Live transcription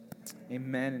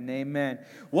Amen and amen.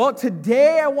 Well,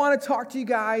 today I want to talk to you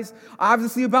guys,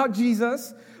 obviously, about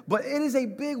Jesus, but it is a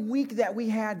big week that we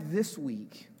had this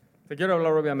week. Te quiero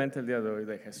hablar obviamente el día de hoy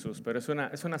de Jesús, pero es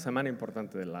una semana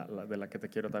importante de la que te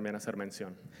quiero también hacer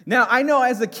mención. Now, I know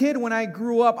as a kid when I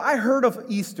grew up, I heard of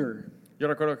Easter. Yo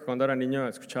recuerdo que cuando era niño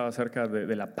escuchaba acerca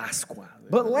de la Pascua.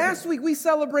 But last week we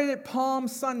celebrated Palm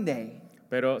Sunday.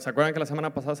 Pero ¿se acuerdan que la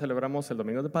semana pasada celebramos el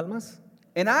Domingo de Palmas?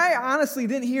 And I honestly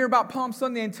didn't hear about Palm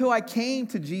Sunday until I came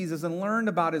to Jesus and learned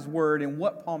about His Word and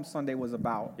what Palm Sunday was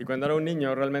about. Y cuando era un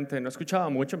niño realmente no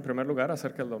escuchaba mucho en primer lugar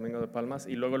acerca del Domingo de Palmas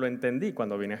y luego lo entendí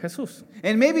cuando vine a Jesús.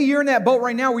 And maybe you're in that boat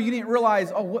right now where you didn't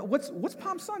realize, oh, what's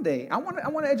Palm Sunday? I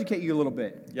want to educate you a little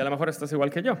bit. Y a lo mejor estás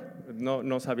igual que yo.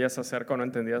 No sabías acerca o no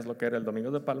entendías lo que era el Domingo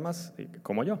de Palmas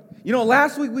como yo. You know,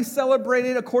 last week we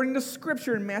celebrated, according to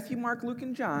Scripture in Matthew, Mark, Luke,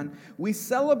 and John, we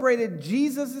celebrated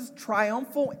Jesus'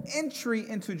 triumphal entry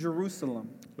into Jerusalem.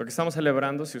 Lo que estamos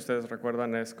celebrando, si ustedes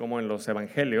recuerdan, es como en los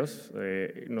evangelios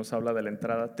nos habla de la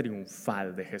entrada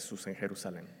triunfal de Jesús en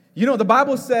Jerusalén. You know, the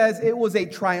Bible says it was a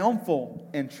triumphal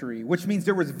entry, which means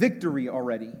there was victory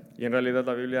already. Y en realidad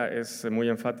la Biblia es muy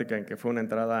enfática en que fue una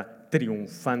entrada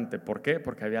triunfante. ¿Por qué?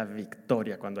 Porque había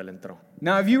victoria cuando Él entró.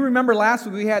 Now, if you remember last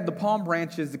week, we had the palm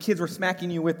branches. The kids were smacking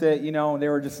you with it, you know, and they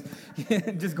were just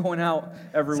going out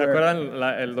 ¿Se everywhere.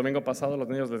 acuerdan el domingo pasado los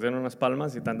niños les dieron unas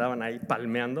palmas y te andaban ahí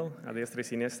palmeando a diestra y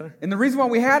siniestra? And the reason why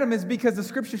we had them is because the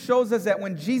Scripture shows us that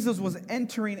when Jesus was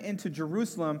entering into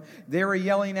Jerusalem, they were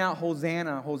yelling out,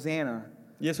 Hosanna, Hosanna.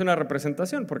 Y es una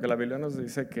representación porque la Biblia nos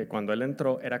dice que cuando Él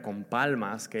entró era con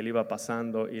palmas que Él iba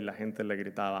pasando y la gente le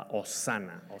gritaba,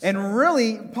 Hosanna, Hosanna. And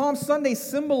really, Palm Sunday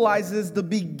symbolizes the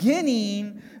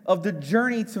beginning of the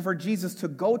journey for Jesus to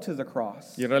go to the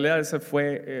cross. Y en realidad ese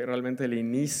fue realmente el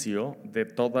inicio de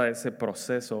todo ese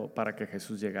proceso para que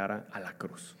Jesús llegara a la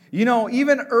cruz. You know,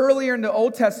 even earlier in the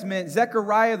Old Testament,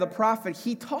 Zechariah the prophet,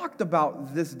 he talked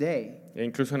about this day. E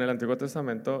incluso en el Antiguo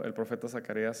Testamento el profeta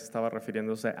Zacarías estaba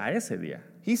refiriéndose a ese día.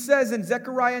 He says in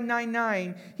Zechariah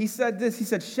 9:9, he said this, he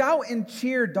said, "Shout and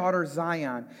cheer, daughter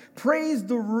Zion. Praise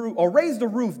the roof, or raise the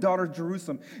roof, daughter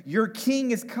Jerusalem. Your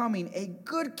king is coming, a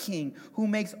good king who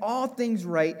makes all things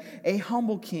right, a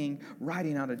humble king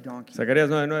riding on a donkey." Zacarías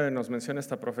 9:9 nos menciona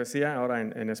esta profecía, ahora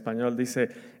en español dice,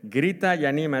 grita y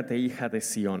anímate, hija de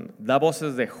Sión, da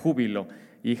voces de júbilo,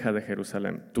 hija de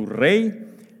Jerusalén. Tu rey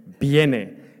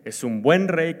viene. Es un buen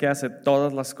rey que hace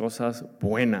todas las cosas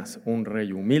buenas, un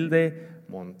rey humilde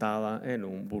montada en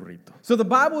un burrito. So the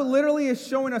Bible literally is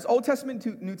showing us, Old Testament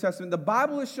to New Testament, the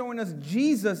Bible is showing us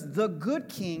Jesus, the good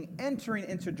king, entering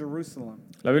into Jerusalem.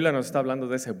 La Biblia nos está hablando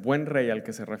de ese buen rey al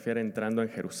que se refiere entrando en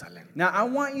Jerusalén. Now, I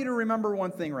want you to remember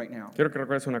one thing right now. Quiero que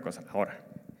recuerdes una cosa, ahora.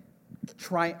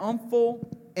 Triumphal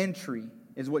entry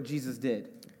is what Jesus did.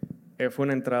 Fue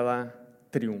una entrada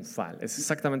triunfal. Es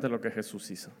exactamente lo que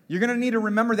Jesús hizo. You're going to need to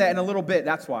remember that in a little bit,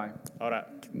 that's why. Ahora,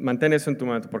 mantén eso en tu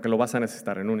mente porque lo vas a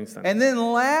necesitar en un instante. And then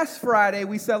last Friday,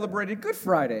 we celebrated Good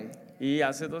Friday. Y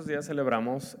hace 2 días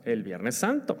celebramos el Viernes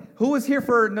Santo. Who was here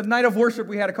for the night of worship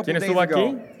we had a couple ¿Quién days estuvo ago?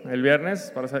 aquí el viernes?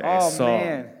 Para hacer Oh, eso.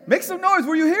 man. Make some noise.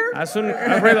 Were you here? Haz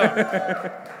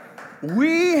ruido.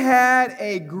 We had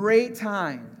a great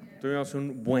time. Tuvimos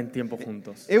un buen tiempo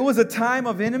juntos. It was a time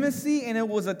of intimacy, and it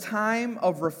was a time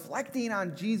of reflecting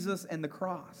on Jesus and the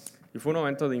cross. Y fue un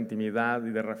momento de intimidad y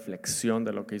de reflexión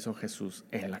de lo que hizo Jesús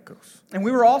en la cruz. And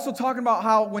we were also talking about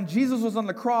how when Jesus was on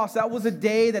the cross, that was a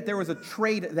day that there was a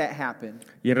trade that happened.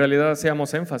 Y en realidad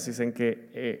hacíamos énfasis en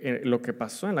que lo que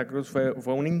pasó en la cruz fue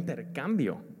un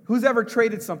intercambio. Who's ever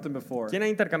traded something before? ¿Quién ha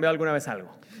intercambiado alguna vez algo?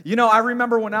 You know, I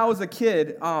remember when I was a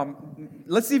kid,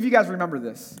 let's see if you guys remember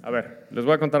this. A ver, les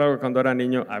voy a contar algo cuando era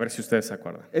niño, a ver si ustedes se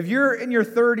acuerdan. If you're in your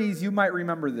 30s, you might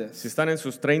remember Si this. están en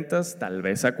sus 30s, tal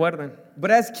vez se acuerden.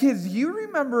 But as kids, you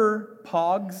remember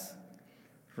Pogs?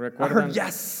 I ¿Recuerdan heard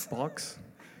yes. Pogs?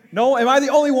 No, am I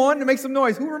the only one to make some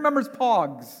noise? Who remembers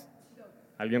Pogs?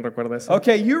 ¿Alguien recuerda eso?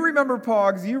 Okay, you remember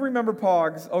Pogs. You remember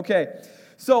Pogs. Okay,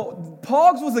 so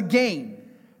Pogs was a game.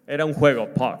 Era un juego,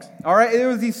 Pogs. All right, it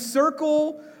was these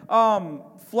circle,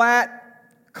 flat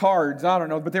cards. I don't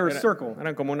know, but they were circle.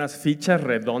 Eran como unas fichas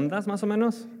redondas, más o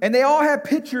menos. And they all had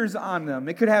pictures on them.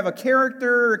 It could have a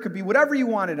character. It could be whatever you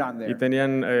wanted on Y there.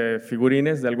 tenían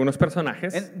figurines de algunos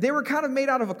personajes. And they were kind of made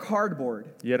out of a cardboard.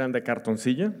 Y eran de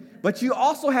cartoncillo. But you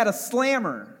also had a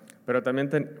slammer. Pero también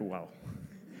wow.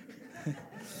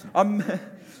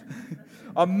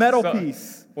 A metal So,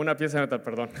 piece. Una pieza de metal,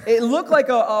 perdón. It looked like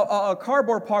a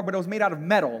cardboard Pog, but it was made out of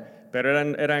metal. Pero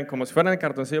eran como si fueran de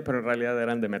cartoncillo, pero en realidad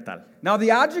eran de metal. Now,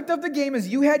 the object of the game is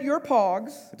you had your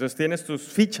pogs, Entonces tienes tus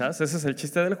fichas, ese es el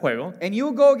chiste del juego. and you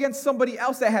would go against somebody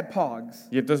else that had pogs.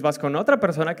 Y entonces vas con otra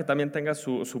persona que también tenga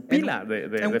su pila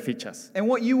de fichas. And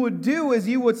what you would do is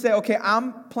you would say, okay,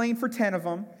 I'm playing for 10 of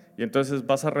them, Y entonces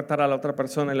vas a retar a la otra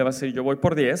persona y le vas a decir, yo voy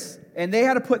por 10. and they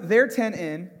had to put their 10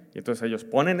 in. Y entonces ellos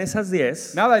ponen esas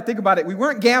 10. Now that I think about it, we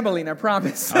weren't gambling, I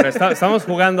promise. Ahora estamos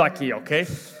jugando aquí, ¿ok?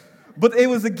 But it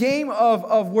was a game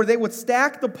of where they would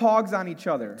stack the pogs on each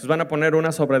other. Entonces van a poner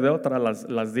una sobre de otra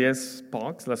las 10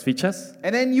 pogs, las fichas.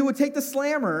 And then you would take the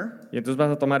slammer, Y entonces vas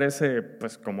a tomar ese,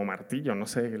 pues como martillo, no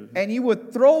sé. and you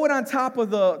would throw it on top of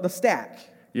the stack.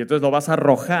 Y entonces lo vas a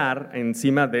arrojar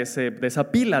encima de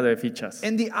esa pila de fichas.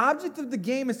 And the object of the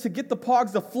game is to get the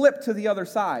pogs to flip to the other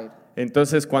side.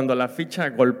 Entonces cuando la ficha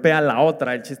golpea a la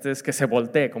otra, el chiste es que se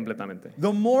voltee completamente.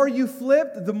 The more you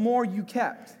flipped, the more you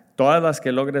kept. Todas las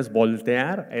que logres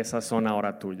voltear, esas son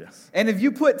ahora tuyas. And if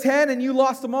you put 10 and you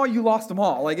lost them all, you lost them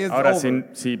all. Like, it's Ahora, over.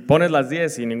 si pones las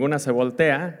 10 y ninguna se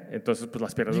voltea, entonces pues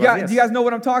las pierdes Do las you 10. guys know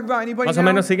what I'm talking about? Anybody Más o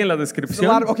now? menos siguen la It's a lot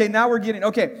descripción. of- okay, now we're getting,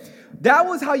 okay. That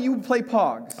was how you would play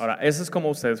pogs. Ahora, eso es como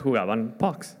ustedes jugaban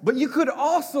Pogs. But you could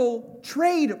also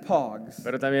trade pogs.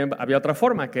 Pero también había otra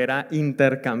forma, que era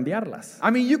intercambiarlas.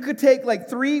 I mean, you could take like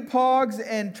 3 pogs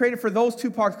and trade it for those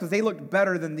 2 pogs because they looked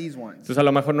better than these ones. Entonces a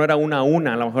lo mejor no era una a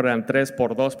una, a lo mejor eran 3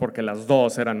 por 2 porque las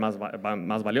dos eran más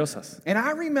valiosas. And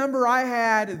I remember I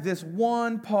had this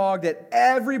one pog that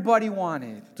everybody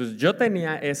wanted. Entonces yo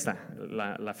tenía esa,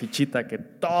 la fichita que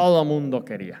todo mundo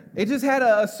quería. It just had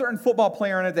a certain football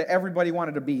player on it that everybody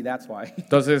wanted to be, that's why.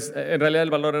 Entonces en realidad el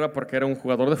valor era porque era un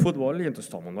jugador de fútbol y entonces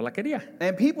todo el mundo la quería.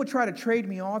 And people try to trade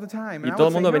me all the time. And Y I todo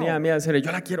el would say mundo venía no. a mí a decir,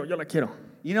 yo la quiero, yo la quiero.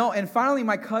 You know, and finally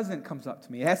my cousin comes up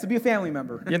to me. It has to be a family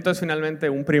member. Y entonces finalmente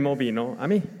un primo vino a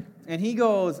mí. And he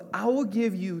goes, I will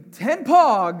give you 10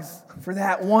 pogs for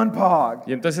that one pog.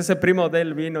 Y entonces ese primo de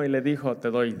él vino y le dijo, te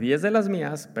doy 10 de las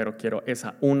mías, pero quiero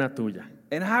esa una tuya.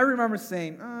 And I remember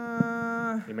saying,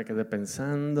 Y me quedé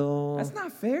pensando, that's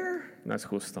not fair no es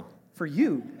justo. for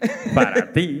you.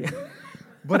 Para ti.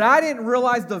 But I didn't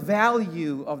realize the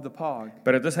value of the pog.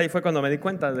 Pero entonces ahí fue cuando me di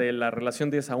cuenta de la relación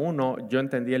 10 a 1, yo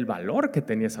entendí el valor que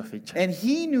tenía esa ficha. And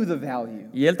he knew the value.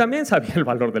 Y él también sabía el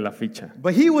valor de la ficha.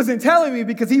 But he wasn't telling me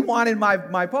because he wanted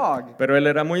my pog. Pero él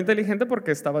era muy inteligente porque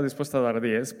estaba dispuesto a dar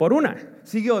 10 por una.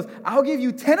 So he goes, I'll give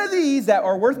you 10 of these that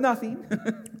are worth nothing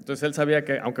Entonces él sabía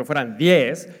que aunque fueran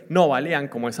 10, no valían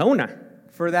como esa una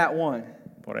for that one.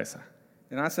 por esa.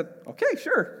 And I said, okay,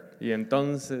 sure. Y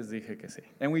entonces dije que sí.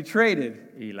 And we traded.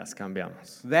 Y las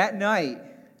cambiamos. That night,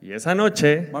 Y esa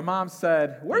noche, my mom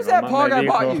said, where's mi that mamá pog me I dijo,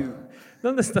 bought you?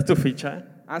 ¿dónde está tu ficha?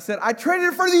 I said, I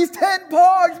traded for these 10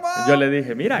 pogs, Yo Mom. le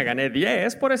dije, mira, gané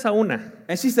 10 por esa una.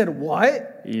 And she said,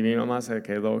 what? Y mi mamá se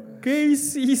quedó, ¿qué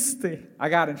hiciste? I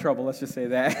got in trouble, let's just say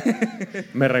that.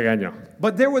 Me regañó.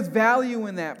 But there was value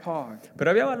in that pog.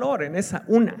 Pero había valor en esa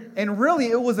una. And really,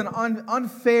 it was an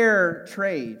unfair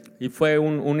trade. Y fue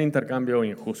un intercambio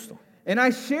injusto. And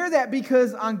I share that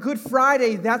because on Good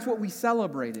Friday, that's what we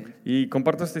celebrated. Y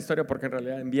comparto esta historia porque en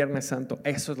realidad en Viernes Santo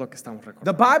eso es lo que estamos The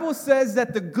recordando. Bible says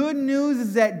that the good news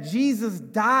is that Jesus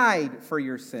died for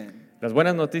your sin. Las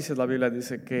buenas noticias, la Biblia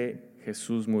dice que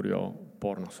Jesús murió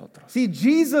por nosotros. See,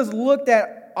 Jesus looked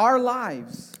at our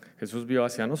lives, Jesús vio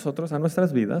hacia nosotros, a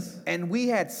nuestras vidas, and we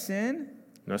had sin,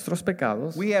 nuestros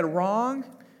pecados, we had wrong,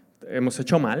 hemos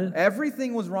hecho mal,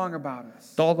 everything was wrong about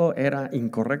us. todo era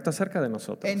incorrecto acerca de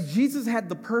nosotros. And Jesus had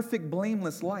the perfect,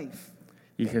 blameless life.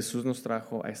 Y Jesús nos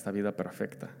trajo a esta vida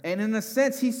perfecta. And in a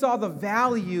sense, he saw the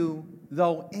value,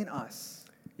 though, in us.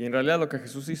 Y en realidad lo que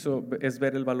Jesús hizo es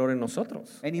ver el valor en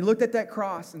nosotros. And he looked at that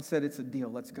cross and said, it's a deal,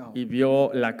 let's go. Y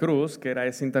vio la cruz, que era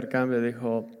ese intercambio, y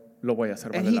dijo, lo voy a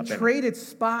hacer, And vale he la pena. traded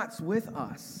spots with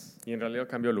us. Y en realidad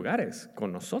cambió lugares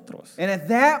con nosotros. And at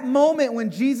that moment,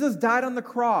 when Jesus died on the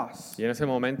cross, Y en ese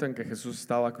momento en que Jesús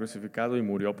estaba crucificado y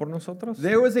murió por nosotros,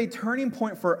 there was a turning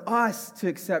point for us to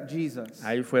accept Jesus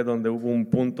ahí fue donde hubo un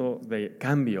punto de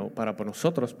cambio para por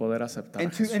nosotros poder aceptar a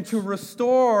and to Jesús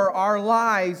restore our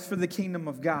lives for the kingdom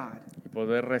of God. y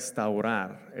poder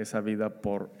restaurar esa vida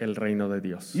por el reino de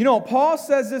Dios. You know, Paul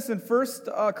says this in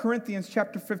 1 Corinthians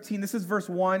chapter 15. This is verse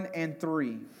 1 and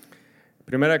 3.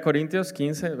 1 Corintios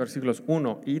 15, versículos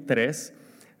 1 y 3.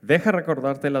 Deja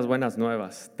recordarte las buenas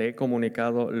nuevas. Te he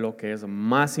comunicado lo que es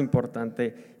más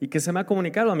importante y que se me ha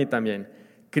comunicado a mí también.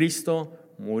 Cristo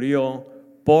murió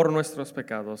por nuestros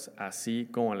pecados, así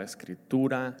como la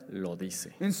Escritura lo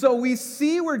dice. And so we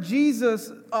see where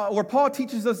where Paul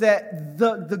teaches us that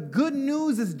the good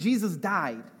news is Jesus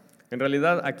died. En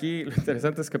realidad, aquí lo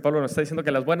interesante es que Pablo nos está diciendo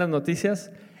que las buenas noticias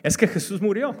es que Jesús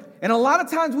murió. And a lot of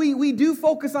times we do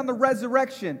focus on the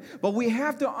resurrection, but we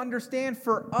have to understand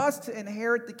for us to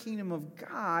inherit the kingdom of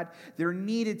God, there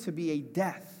needed to be a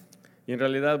death. Y en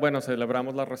realidad, bueno,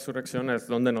 celebramos la resurrección, es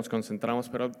donde nos concentramos,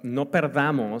 pero no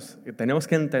perdamos, tenemos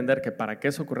que entender que para que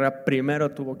eso ocurriera, primero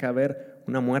tuvo que haber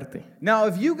una muerte. Now,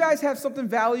 if you guys have something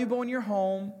valuable in your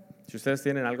home, Si ustedes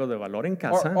tienen algo de valor en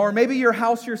casa, or maybe your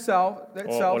house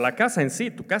o la casa en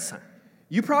sí, tu casa,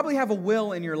 you probably have a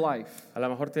will in your life. a lo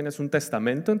mejor tienes un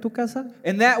testamento en tu casa,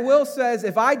 And that will says,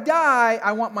 if I die,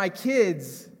 I want my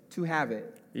kids to have it.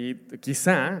 y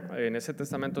quizá en ese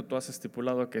testamento tú has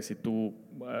estipulado que si tú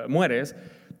mueres,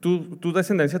 tu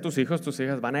descendencia, tus hijos, tus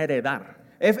hijas van a heredar.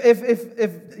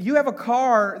 If you have a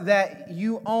car that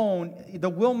you own, the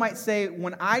will might say,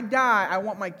 when I die, I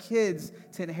want my kids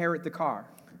to inherit the car.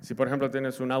 Si por ejemplo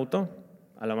tienes un auto,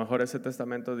 a lo mejor ese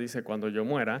testamento dice cuando yo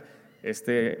muera,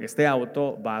 este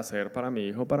auto va a ser para mi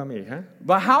hijo, para mi hija.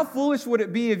 But how foolish would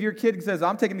it be if your kid says,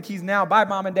 I'm taking the keys now, bye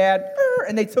mom and dad,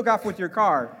 and they took off with your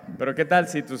car? Pero qué tal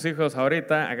si tus hijos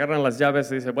ahorita agarran las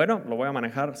llaves y dicen, bueno, lo voy a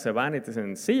manejar, se van y te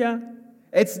dicen, sí ya,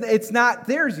 It's not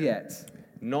theirs yet.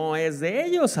 no es de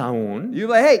ellos aún. You're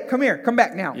like, hey, come here, come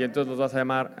back now. Y entonces los vas a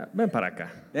llamar, ven para acá.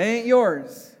 It ain't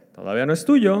yours. Todavía no es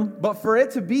tuyo, But for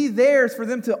it to be theirs, for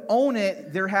them to own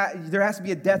it, there has to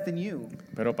be a death in you.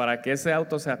 pero para que ese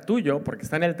auto sea tuyo, porque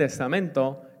está en el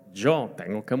testamento, yo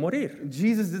tengo que morir.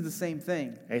 Jesus did the same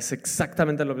thing. Es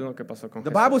exactamente lo mismo que pasó con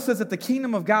The Jesús. Bible says that the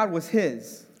kingdom of God was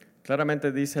his,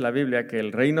 Claramente dice la Biblia que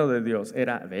el reino de Dios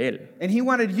era de él. and he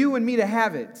wanted you and me to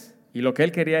have it. Y lo que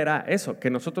él quería era eso, que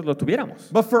nosotros lo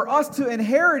tuviéramos. But for us to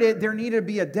inherit it, there needed to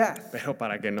be a death. Pero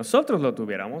para que nosotros lo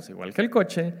tuviéramos, igual que el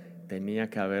coche, tenía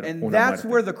que haber And una that's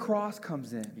where muerte. the cross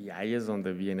comes in. Y ahí es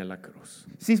donde viene la cruz.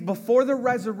 See, before the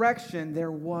resurrection,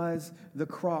 there was the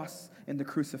cross and the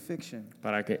crucifixion.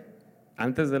 Para que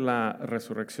antes de la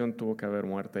resurrección tuvo que haber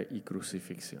muerte y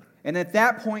crucifixión. And at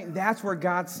that point, that's where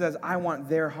God says, I want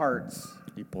their hearts.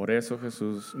 Y por eso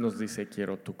Jesús nos dice,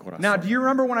 quiero tu corazón. Now, do you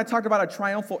remember when I talked about a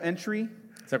triumphal entry?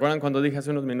 ¿Se acuerdan cuando dije hace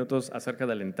unos minutos acerca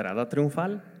de la entrada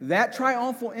triunfal? That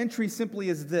triumphal entry simply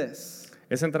is this.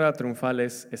 Esa entrada triunfal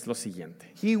es lo siguiente.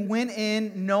 He went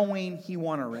in knowing he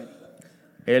won already.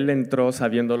 Él entró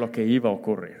sabiendo lo que iba a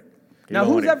ocurrir. que Now,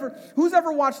 iba a morir. who's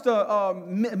ever watched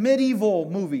medieval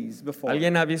movies before?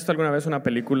 ¿Alguien ha visto alguna vez una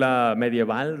película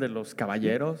medieval de los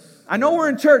caballeros? I know we're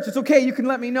in church. It's okay. You can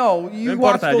let me know. No You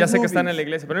watch importa, those ya sé que movies. están en la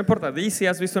iglesia, pero no importa. Di si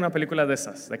has visto una película de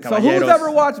esas, de So who's caballeros. ever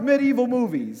watched medieval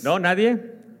movies? ¿No? ¿Nadie?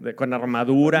 Con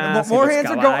armaduras y More los hands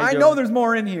are going. I know caballos. there's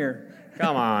more in here.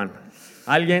 Come on.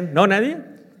 ¿Alguien? ¿No? ¿Nadie?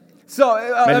 So,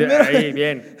 Ahí,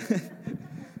 bien.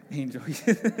 Angel.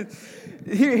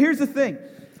 Here's the thing.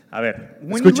 A ver,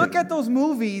 When you escuchen. look at those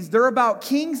movies, they're about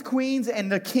kings, queens,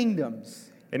 and the kingdoms.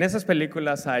 En esas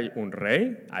películas hay un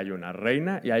rey, hay una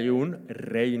reina y hay un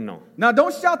reino. Now,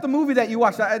 don't shout the movie that you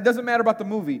watch. It doesn't matter about the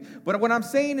movie. But what I'm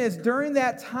saying is, during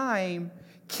that time,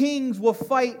 kings will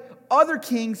fight other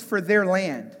kings for their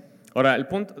land. Ahora, el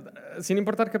punto, sin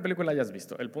importar qué película hayas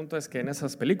visto, el punto es que en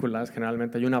esas películas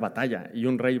generalmente hay una batalla y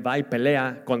un rey va y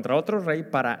pelea contra otro rey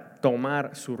para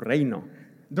tomar su reino.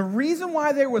 The reason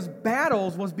why there was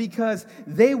battles was because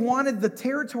they wanted the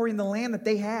territory and the land that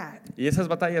they had. Y esas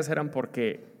batallas eran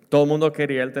porque todo el mundo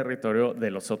quería el territorio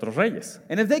de los otros reyes.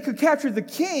 And if they could capture the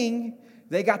king,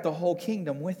 they got the whole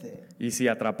kingdom with it. Y si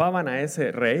atrapaban a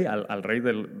ese rey, al rey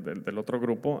del otro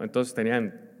grupo, entonces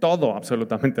tenían todo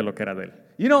absolutamente lo que era de él.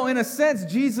 You know, in a sense,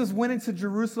 Jesus went into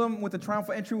Jerusalem with the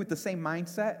triumphal entry with the same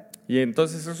mindset. Y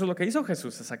entonces eso es lo que hizo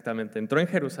Jesús exactamente. Entró en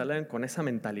Jerusalén con esa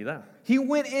mentalidad. He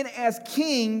went in as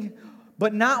king,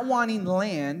 but not wanting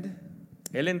land.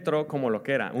 Él entró como lo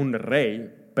que era, un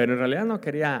rey, pero en realidad no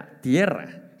quería tierra.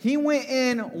 He went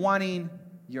in wanting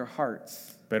your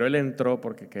hearts. Pero él entró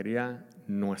porque quería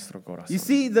nuestro corazón. You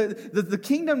see, the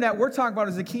kingdom that we're talking about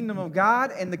is the kingdom of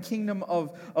God and the kingdom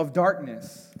of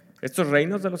darkness. Estos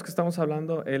reinos de los que estamos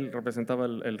hablando, él representaba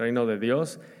el reino de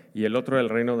Dios y el otro el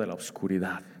reino de la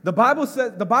oscuridad. The Bible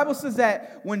says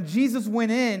that when Jesus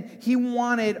went in, he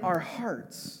wanted our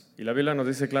hearts. Y la Biblia nos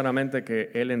dice claramente que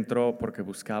él entró porque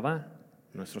buscaba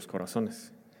nuestros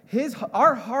corazones.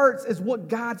 Our hearts is what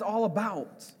God's all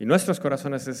about. Y nuestros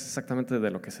corazones es exactamente de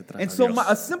lo que se trata And so Dios.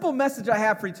 a simple message I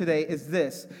have for you today is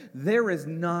this: there is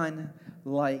none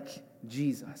like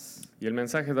Jesus. Y el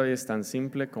mensaje de hoy es tan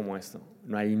simple como esto.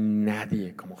 No hay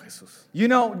nadie como Jesús. You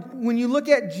know, when you look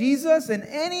at Jesus and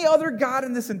any other God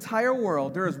in this entire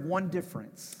world, there is one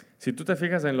difference. Si tú te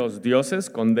fijas en los dioses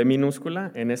con D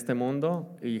minúscula en este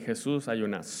mundo y Jesús, hay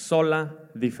una sola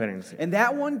diferencia. And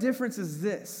that one difference is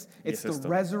this: ¿Y it's es the esto?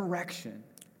 resurrection.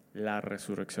 la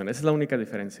resurrección. Esa es la única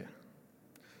diferencia.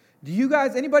 Do you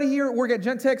guys, anybody here work at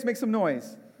Gentex? Make some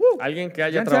noise. Woo. ¿Alguien que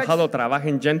haya Gentex? trabajado o trabaje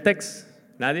en Gentex?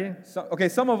 ¿Nadie? Okay,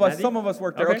 some of us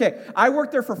work there. Okay. Okay, I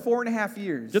worked there for 4.5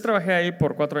 years. Yo trabajé ahí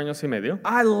por 4 años y medio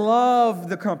I love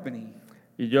the company.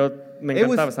 y yo me It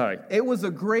encantaba estar ahí. was a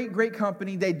great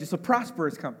company. Just a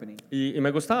prosperous company. Y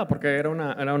me gustaba porque era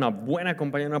una buena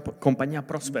compañía, una compañía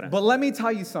próspera. But let me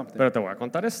tell you something. Pero te voy a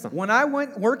contar esto. When I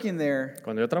went working there,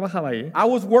 Cuando yo trabajaba ahí, I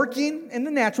was working in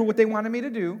the natural, what they wanted me to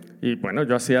do. y bueno,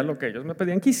 yo hacía lo que ellos me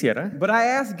pedían que hiciera, But I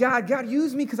asked God,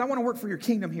 use me because I want to work for your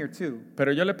kingdom here too.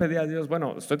 pero yo le pedí a Dios,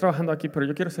 bueno, estoy trabajando aquí, pero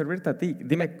yo quiero servirte a ti.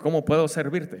 Dime cómo puedo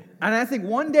servirte. And I think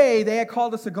one day they had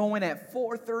called us to go in at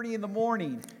 4:30 in the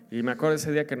morning. Y me acuerdo ese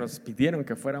día que nos pidieron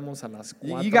que fuéramos a las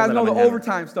 4 You guys de la know the mañana.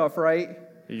 overtime stuff, right?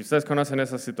 Y ustedes conocen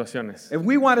esas situaciones. If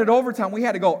we wanted overtime, we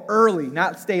had to go early,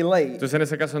 not stay late. Entonces en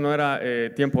ese caso no era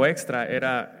tiempo extra,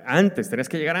 era antes, tenías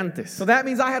que llegar antes. So that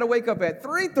means I had to wake up at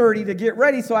 3:30 to get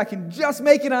ready so I can just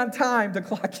make it on time to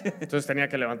clock in. Entonces tenía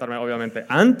que levantarme obviamente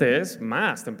antes,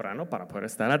 más temprano, para poder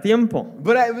estar a tiempo.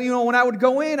 But when I would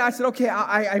go in, I said, okay,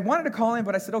 I wanted to call in,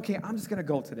 but I said, okay, I'm just going to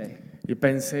go today. Y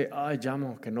pensé, ay,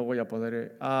 llamo, que no voy a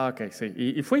poder. Ok, sí.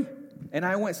 Y fui. And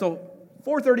I went, so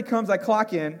 4:30 comes, I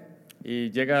clock in.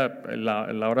 Y llega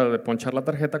la hora de ponchar la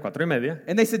tarjeta, 4:30.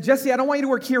 And they said, Jesse, I don't want you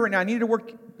to work here right now. I need to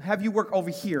have you work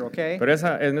over here, okay? Pero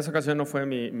en esa ocasión no fue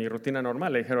mi rutina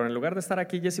normal. Le dijeron, en lugar de estar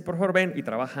aquí, Jesse, por favor, ven y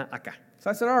trabaja acá.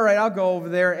 So I said, all right, I'll go over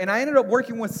there. And I ended up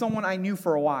working with someone I knew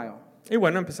for a while. Y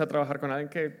bueno, empecé a trabajar con alguien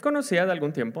que conocía de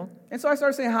algún tiempo. And so I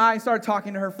started saying hi, started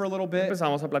talking to her for a little bit.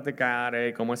 Empezamos a platicar,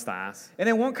 hey, ¿cómo estás? And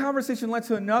then one conversation led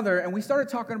to another, and we started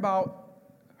talking about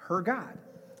her God.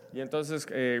 Y entonces,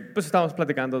 pues estábamos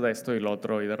platicando de esto y lo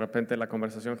otro, y de repente la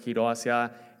conversación giró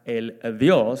hacia el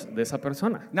Dios de esa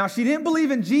persona. Now, she didn't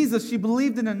believe in Jesus, she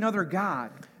believed in another God.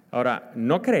 Ahora,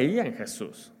 no creía en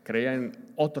Jesús, creía en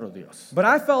otro Dios. But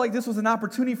I felt like this was an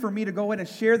opportunity for me to go in and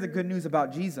share the good news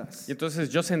about Jesus. Y entonces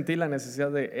yo sentí la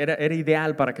necesidad era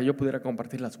ideal para que yo pudiera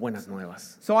compartir las buenas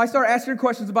nuevas. So I started asking her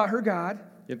questions about her God,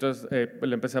 Y entonces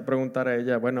le empecé a preguntar a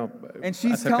ella, bueno, and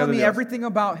she's acerca telling de me Dios. everything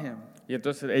about him. Y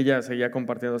entonces ella seguía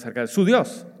compartiendo acerca de su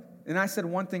Dios. And I said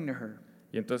one thing to her.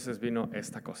 Y entonces vino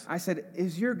esta cosa. I said,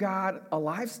 is your God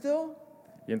alive still?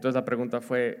 Y entonces la pregunta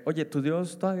fue, oye, ¿tu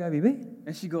Dios todavía vive?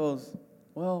 And she goes,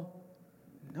 well,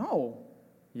 no.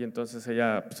 Y entonces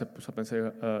ella se puso a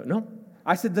pensar, no.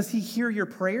 I said, does he hear your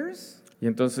prayers? Y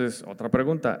entonces otra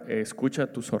pregunta,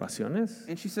 ¿escucha tus oraciones?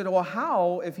 And she said, well,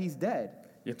 how if he's dead?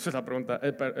 Y entonces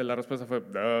la respuesta fue,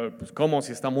 pues ¿cómo?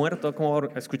 Si está muerto, ¿cómo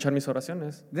escuchar mis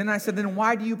oraciones? Then I said, then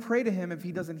why do you pray to him if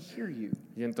he doesn't hear you?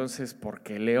 Y entonces, ¿por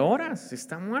qué le oras si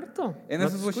está muerto? And No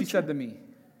this te is what she escucha. said to me.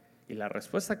 Y la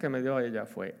respuesta que me dio ella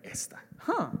fue esta.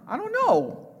 I don't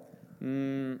know.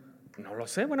 No lo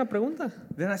sé, buena pregunta.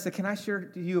 Then I said, can I share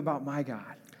to you about my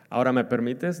God? Ahora me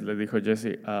permites, le dijo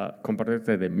Jesse,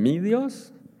 compartirte de mi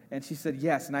Dios. And she said,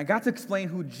 yes. And I got to explain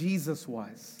who Jesus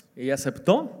was. Y ella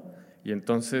aceptó. Y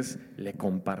entonces le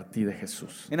compartí de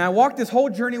Jesús. And I walked this whole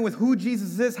journey with who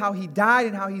Jesus is, how he died,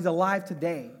 and how he's alive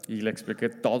today. Y le expliqué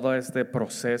todo este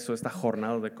proceso, esta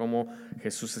jornada de cómo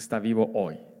Jesús está vivo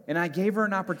hoy. And I gave her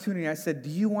an opportunity. I said, do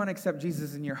you want to accept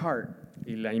Jesus in your heart?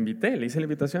 Y la invité, le hice la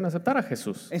invitación a aceptar a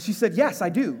Jesús. And she said, yes, I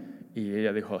do. Y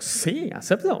ella dijo, sí,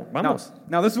 acepto, vamos.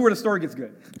 Now this is where the story gets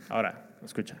good. Ahora,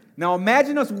 escucha. Now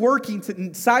imagine us working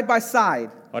side by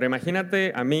side Ahora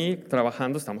imagínate a mí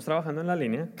estamos trabajando en la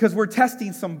línea, because we're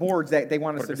testing some boards that they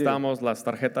want us porque to do. estábamos, las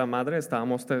tarjetas madre,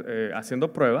 estábamos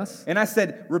haciendo pruebas. And I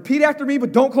said, repeat after me,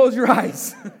 but don't close your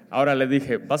eyes. Ahora le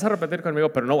dije, vas a repetir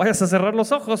conmigo, pero no vayas a cerrar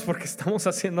los ojos porque estamos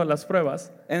haciendo las pruebas.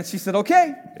 And she said,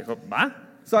 okay. Dijo, va,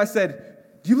 So I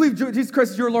said, do you believe Jesus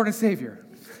Christ is your Lord and Savior?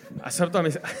 acepto a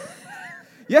mi,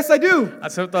 Yes, I do.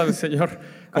 acepto a mi Señor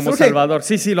como I said, okay. Salvador.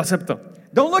 Sí, sí, lo acepto.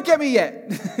 Don't look at me yet.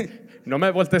 No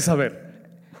me voltees a ver.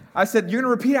 I said, you're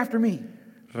going to repeat after me.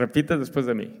 Repite después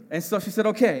de mí. And so she said,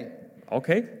 okay. Ok.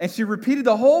 And she repeated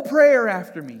the whole prayer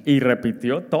after me. Y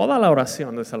repitió toda la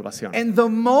oración de salvación. And the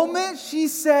moment she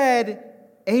said,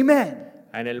 amen,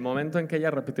 En el momento en que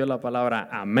ella repitió la palabra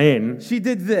amén, she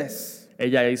did this.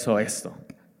 ella hizo esto.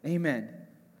 Amen.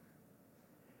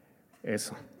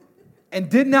 Eso. And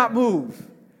did not move.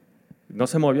 No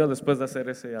se movió después de hacer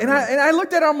ese And amén. I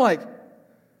looked at her, I'm like,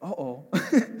 uh-oh.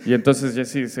 Y entonces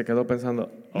Jessie se quedó pensando,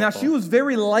 Now, she was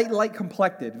very light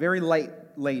complected, very light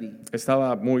lady.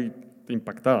 estaba muy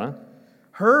impactada.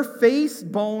 Her face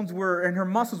bones were, and her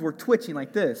muscles were twitching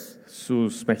like this.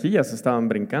 Sus mejillas estaban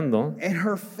brincando And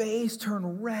her face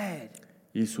turned red.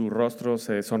 y su rostro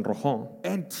se sonrojó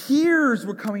And tears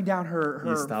were coming down her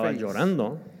y estaba face.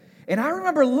 llorando. And I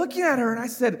remember looking at her and I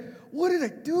said, what did I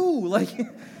do? Like,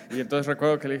 Y entonces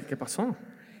recuerdo que le dije, ¿qué pasó?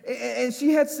 And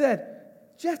she had said,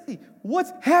 Jesse,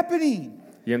 what's happening?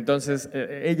 Y entonces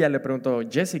ella le preguntó,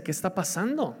 Jesse, ¿qué está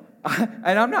pasando?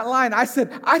 And I'm not lying. I said,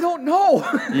 I don't know.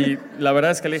 Y la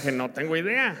verdad es que le dije, no tengo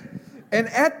idea. And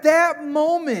at that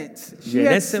moment, Y she en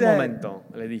had ese said, momento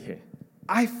le dije,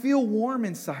 I feel warm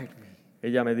inside me.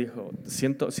 ella me dijo,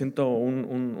 siento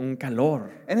un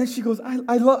calor. And then she goes,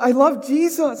 I love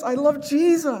Jesus. I love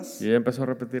Jesus. Y ella empezó a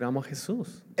repetir, amo a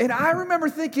Jesús. And I remember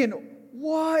thinking,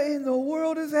 what in the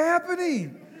world is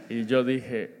happening? Y yo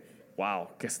dije, wow,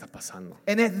 ¿qué está pasando?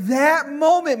 And at that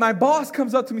moment, my boss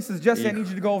comes up to me and says, Jesse, I need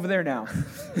you to go over there now.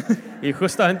 Y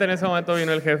justamente en ese momento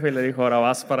vino el jefe y le dijo, ahora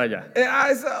vas para allá. And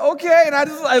I said, okay. And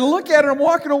I look at her, I'm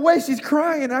walking away. She's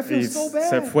crying, and I feel Y so se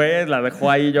bad. fue, la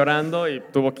dejó ahí llorando y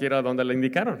tuvo que ir a donde le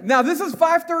indicaron. Now, this is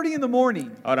 5:30 in the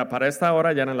morning. Ahora, para esta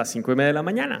hora ya eran las 5:30 de la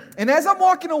mañana. And as I'm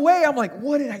walking away, I'm like,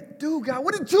 what did I do, God?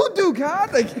 What did you do,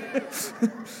 God? Like,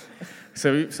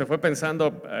 Se fue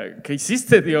pensando, ¿qué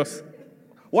hiciste, Dios?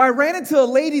 well, I ran into a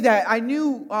lady that I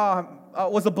knew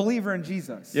was a believer in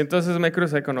Jesus. Y entonces me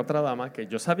crucé con otra dama que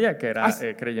yo sabía que era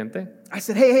creyente. I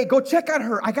said, hey, go check on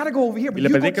her. I got to go over here, Y but le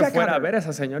you go pedí que check on fuera a her. ver a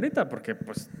esa señorita porque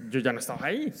pues yo ya no estaba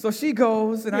ahí. So she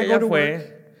goes, and Y I ella go to fue.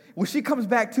 work. Well, she comes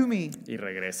back to me. Y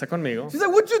regresa conmigo. She's like,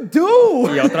 what'd you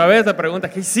do? Y otra vez le pregunta,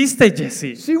 ¿qué hiciste,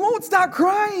 Jesse? She won't stop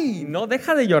crying. No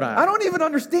deja de I llorar. don't even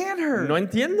understand her. No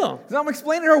entiendo. So I'm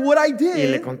explaining to her what I Y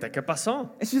le did. conté qué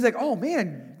pasó. And she's like, oh,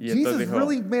 man, Y entonces Jesus dijo,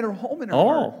 really made her home in her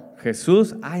heart. Oh,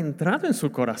 Jesús ha entrado en su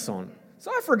corazón. So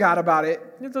I forgot about it.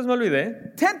 Y entonces me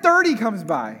olvidé. 10:30 comes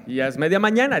by. Y ya es media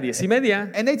mañana,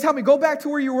 10:30. And they tell me, go back to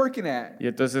where you're working at. Y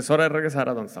entonces es hora de regresar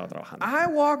a donde estaba trabajando. I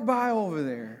walk by over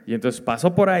there. Y entonces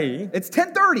paso por ahí, It's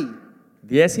 10:30.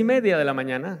 10:30 de la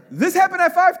mañana. This happened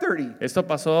at 5:30. Esto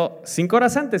pasó 5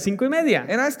 horas antes, 5:30.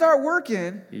 And I start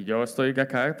working, Y yo estoy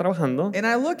acá trabajando and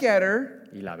I look at her,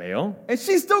 y la veo. and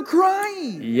she's still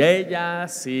crying. Y ella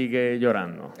sigue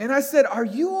llorando. And I said, are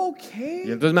you Y okay?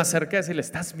 entonces me acerqué a decirle,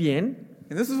 ¿estás bien?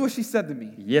 And this is what she said to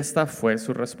me. Y esta fue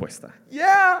su respuesta.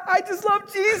 Yeah, I just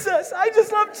love Jesus. I just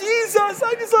love Jesus.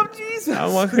 I just love Jesus.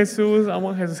 Amo a Jesús, amo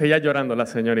a Jesús. Ella llorando, la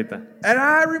señorita. And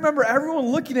I remember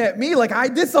everyone looking at me like I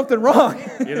did something wrong.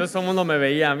 Y entonces todo el mundo me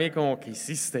veía a mí como, ¿qué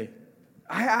hiciste?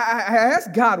 I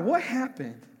asked God, what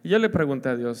happened? Y yo le pregunté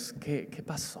a Dios, ¿qué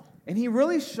pasó? And he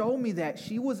really showed me that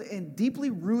she was deeply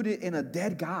rooted in a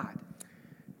dead God.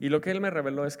 Y lo que él me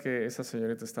reveló es que esa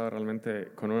señorita estaba realmente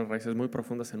con unas raíces muy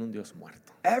profundas en un Dios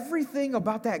muerto. Everything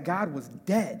about that God was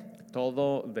dead.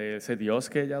 Todo de ese Dios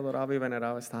que ella adoraba y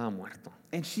veneraba estaba muerto.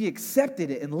 And she accepted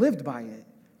it and lived by it.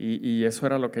 Y eso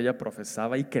era lo que ella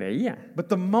profesaba y creía. But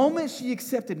the moment she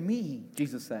accepted me,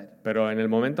 Jesus said, Pero en el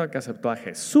momento en que aceptó a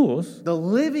Jesús, the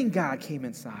living God came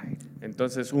inside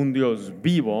entonces un Dios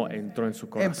vivo entró en su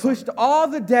and corazón. pushed all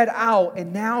the dead out,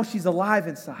 and now she's alive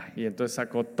inside. Y entonces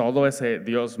sacó todo ese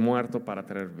Dios muerto para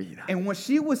tener vida. And what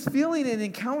she was feeling and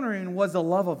encountering was the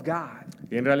love of God.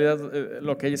 Y en realidad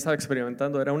lo que ella estaba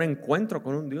experimentando era un encuentro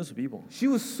con un Dios vivo. She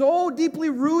was so deeply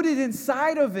rooted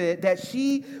inside of it that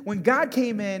when God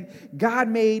came in, God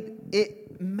made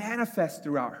it manifest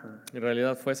throughout her. En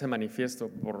realidad fue ese manifiesto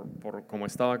por como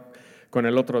estaba con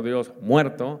el otro Dios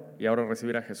muerto y ahora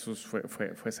recibir a Jesús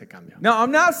fue ese cambio. Now,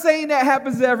 I'm not saying that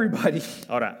happens to everybody.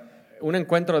 Ahora, un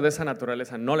encuentro de esa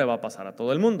naturaleza no le va a pasar a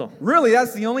todo el mundo. Really,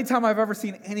 that's the only time I've ever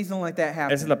seen anything like that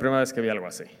happen. Esa es la primera vez que vi algo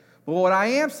así. But what I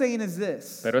am saying is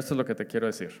this. Pero esto es lo que te quiero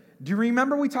decir. Do you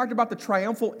remember we talked about the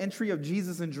triumphal entry of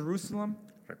Jesus in Jerusalem?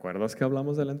 ¿Recuerdas que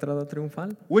hablamos de la entrada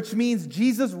triunfal? Which means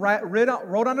Jesus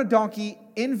rode on a donkey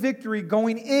in victory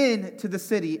going into the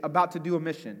city about to do a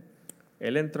mission.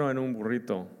 Él entró en un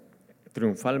burrito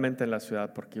triunfalmente en la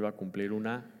ciudad porque iba a cumplir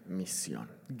una misión.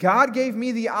 God gave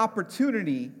me the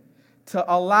opportunity to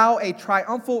allow a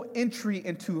triumphal entry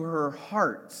into her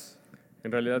heart.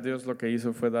 En realidad Dios lo que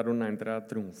hizo fue dar una entrada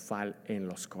triunfal en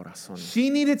los corazones. She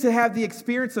needed to have the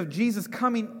experience of Jesus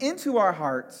coming into our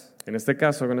hearts. En este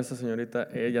caso, con esta señorita,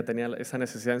 ella tenía esa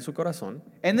necesidad en su corazón.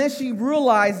 And then she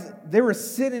realized there was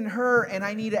sin in her and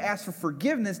I need to ask for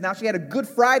forgiveness. Now she had a Good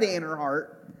Friday in her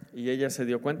heart. Y ella se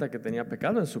dio cuenta que tenía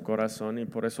pecado en su corazón y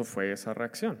por eso fue esa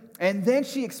reacción. And then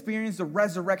she experienced the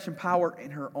resurrection power in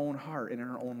her own heart, in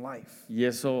her own life. Y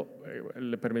eso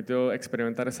le permitió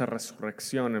experimentar esa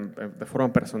resurrección de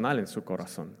forma personal en su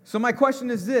corazón. So my question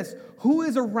is this: who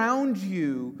is around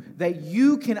you that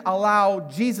you can allow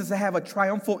Jesus to have a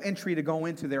triumphal entry to go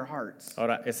into their hearts?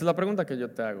 Ahora, esa es la pregunta que yo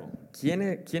te hago.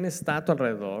 ¿Quién está a tu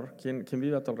alrededor? ¿Quién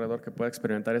vive a tu alrededor que pueda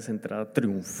experimentar esa entrada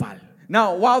triunfal?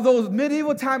 Now, while those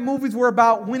medieval time movies were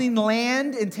about winning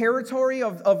land and territory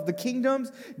of the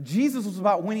kingdoms, Jesus was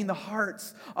about winning the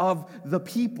hearts of the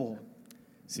people.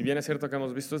 Si bien es cierto que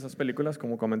hemos visto esas películas,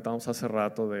 como comentamos hace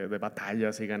rato, de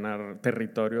batallas y ganar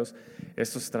territorios,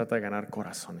 esto se trata de ganar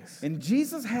corazones. And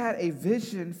Jesus had a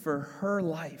vision for her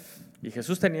life. Y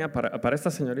Jesús tenía, para esta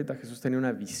señorita, Jesús tenía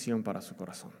una visión para su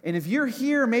corazón. And if you're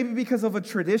here, maybe because of a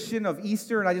tradition of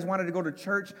Easter and I just wanted to go to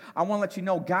church, I want to let you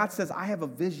know, God says, I have a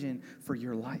vision for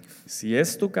your life. Si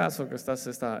es tu caso que estás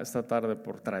esta tarde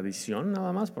por tradición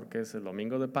nada más, porque es el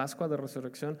domingo de Pascua, de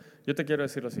Resurrección, yo te quiero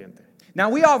decir lo siguiente.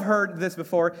 Now, we all have heard this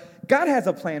before. God has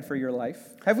a plan for your life.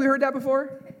 Have we heard that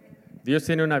before? Dios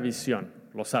tiene una visión,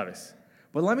 lo sabes.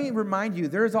 But let me remind you,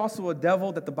 there is also a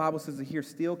devil that the Bible says to here,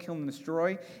 steal, kill, and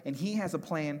destroy, and he has a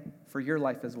plan for your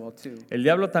life as well too. El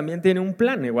diablo también tiene un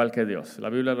plan igual que Dios. La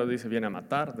Biblia lo dice, viene a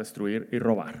matar, destruir y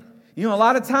robar. You know, a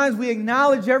lot of times we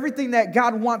acknowledge everything that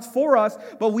God wants for us,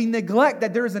 but we neglect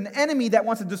that there is an enemy that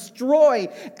wants to destroy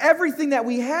everything that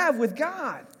we have with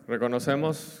God.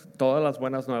 Reconocemos todas las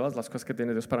buenas nuevas, las cosas que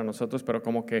tiene Dios para nosotros, pero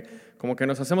como que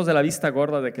nos hacemos de la vista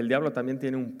gorda de que el diablo también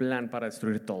tiene un plan para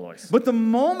destruir todo eso. But the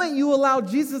moment you allow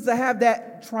Jesus to have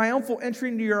that triumphal entry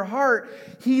into your heart,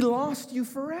 he lost you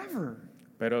forever.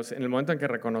 Pero en el momento en que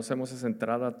reconocemos esa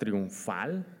entrada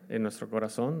triunfal en nuestro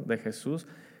corazón de Jesús,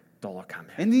 todo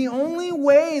cambia. And the only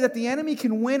way that the enemy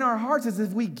can win our hearts is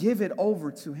if we give it over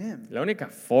to him. La única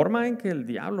forma en que el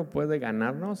diablo puede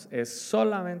ganarnos es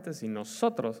solamente si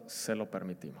nosotros se lo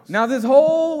permitimos. Now this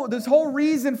whole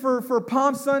reason for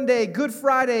Palm Sunday, Good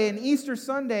Friday, and Easter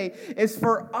Sunday is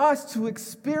for us to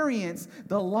experience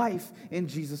the life in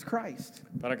Jesus Christ.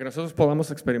 Para que nosotros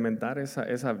podamos experimentar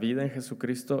esa vida en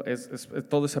Jesucristo, es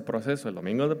todo ese proceso, el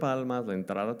Domingo de Palmas, la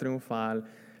entrada triunfal,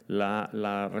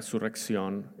 la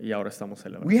resurrección, y ahora estamos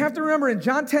celebrando. We have to remember in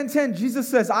John 10:10, Jesus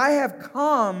says, I have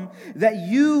come that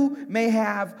you may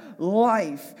have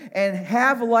life and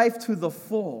have life to the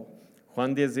full.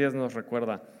 Juan 10:10 nos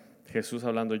recuerda, Jesús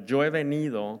hablando, yo he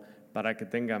venido para que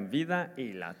tengan vida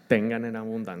y la tengan en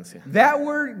abundancia. That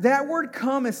word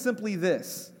come is simply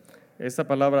this. Esta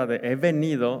palabra de he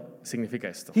venido significa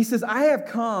esto. He says, I have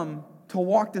come to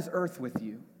walk this earth with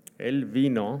you. Él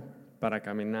vino para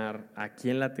caminar aquí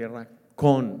en la tierra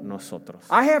con nosotros.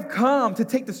 I have come to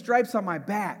take the stripes on my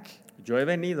back. Yo he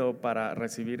venido para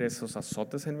recibir esos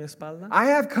azotes en mi espalda. I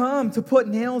have come to put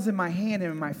nails in my hand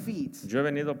and in my feet. Yo he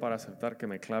venido para aceptar que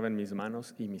me claven mis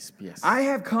manos y mis pies. I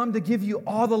have come to give you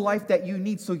all the life that you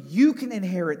need so you can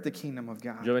inherit the kingdom of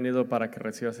God. Yo he venido para que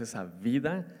recibas esa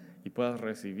vida y puedas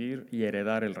recibir y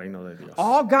heredar el reino de Dios.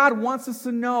 All God wants us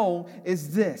to know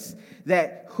is this,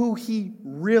 that who he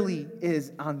really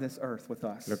is on this earth with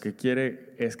us. Lo que quiere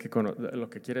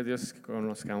Dios es que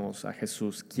conozcamos a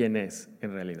Jesús, quién es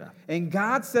en realidad. And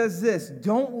God says this,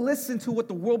 don't listen to what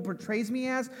the world portrays me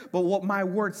as, but what my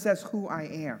word says who I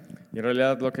am. Y en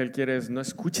realidad lo que Él quiere es no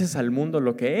escuches al mundo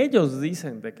lo que ellos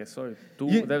dicen de que soy. Tú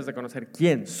debes de conocer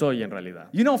quién soy en realidad.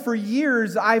 You know, for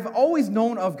years, I've always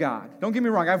known of God. Don't get me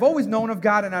wrong. I've always known of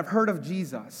God and I've heard of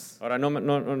Jesus. Ahora, no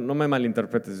me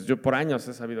malinterpretes. Yo por años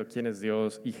he sabido quién es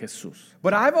Dios y Jesús.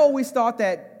 But I've always thought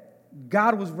that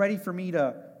God was ready for me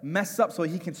to mess up so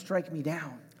he can strike me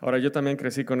down. Ahora, yo también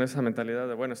crecí con esa mentalidad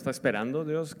de, bueno, está esperando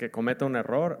Dios que cometa un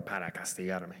error para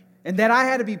castigarme. And that I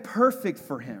had to be perfect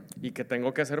for him. Y que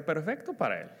tengo que ser perfecto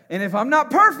para Él. And if I'm not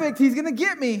perfect, he's going to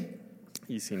get me.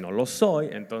 Y si no lo soy,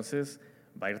 entonces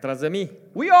va a ir tras de mí.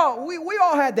 We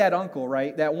all had that uncle,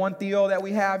 right? That one tío that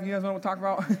we have. You guys know what I'm talking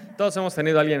about? Todos hemos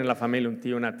tenido a alguien en la familia, un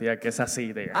tío, una tía, que es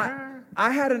así de... I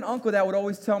had an uncle that would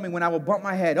always tell me when I would bump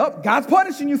my head, oh, God's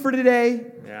punishing you for today.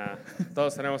 Ya,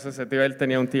 todos tenemos ese tío. Él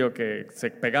tenía un tío que se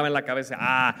pegaba en la cabeza.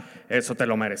 Eso te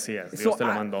lo merecías. Dios te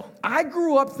lo mandó. I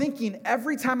grew up thinking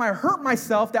every time I hurt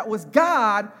myself, that was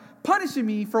God punishing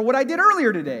me for what I did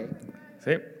earlier today.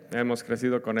 Sí, hemos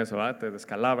crecido con eso. Te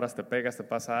descalabras, te pegas, te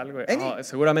pasa algo.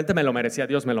 Seguramente me lo merecía.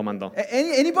 Dios me lo mandó.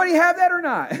 Anybody have that or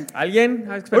not? ¿Alguien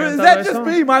ha Or is experimentado that eso? just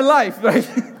me, my life?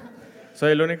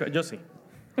 Soy el único. Yo sí.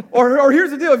 Or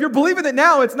here's the deal. If you're believing it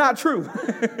now, it's not true.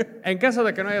 En caso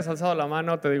de que no hayas alzado la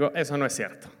mano, te digo, eso no es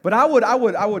cierto. But I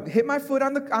would hit my foot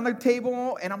on the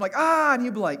table, and I'm like, and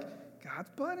you'd be like, God's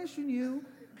punishing you.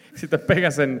 Si te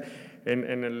pegas en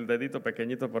el dedito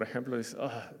pequeñito, por ejemplo, dices,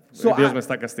 So Dios me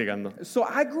está castigando. So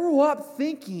I grew up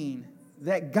thinking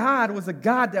that God was a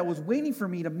God that was waiting for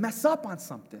me to mess up on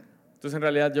something. Entonces, en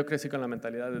realidad, yo crecí con la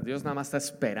mentalidad de Dios nada más está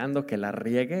esperando que la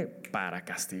riegue para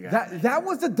castigar. That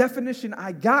was the definition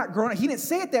I got growing up. He didn't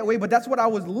say it that way, but that's what I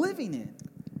was living in.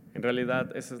 En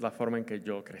realidad, esa es la forma en que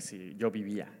yo crecí, yo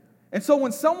vivía. And so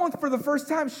when someone for the first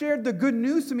time shared the good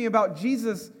news to me about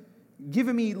Jesus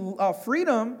giving me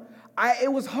freedom,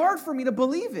 it was hard for me to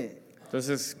believe it.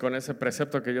 Entonces, con ese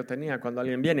precepto que yo tenía, cuando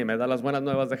alguien viene y me da las buenas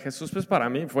nuevas de Jesús, pues para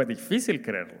mí fue difícil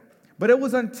creerlo. But it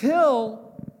was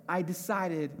until I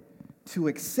decided to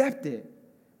accept it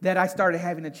that I started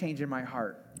having a change in my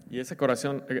heart. Y ese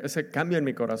cambio en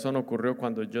mi corazón ocurrió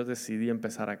cuando yo decidí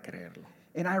empezar a creerlo.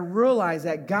 And I realized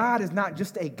that God is not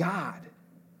just a God.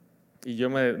 Y yo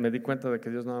me di cuenta de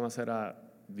que Dios nada más era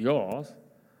Dios,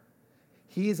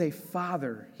 He is a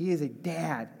father. He is a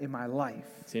dad in my life.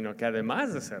 sino que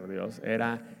además de ser Dios,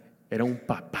 era un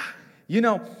papá. You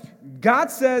know,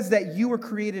 God says that you were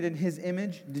created in His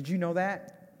image. Did you know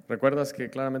that? ¿Recuerdas que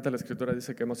claramente la Escritura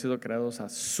dice que hemos sido creados a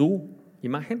su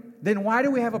imagen? Then why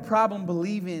do we have a problem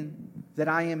believing that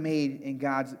I am made in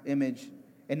God's image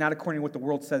and not according to what the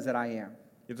world says that I am?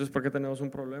 Y entonces, ¿por qué tenemos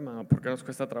un problema? ¿Por qué nos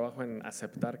cuesta trabajo en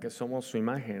aceptar que somos su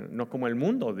imagen, no como el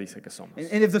mundo dice que somos?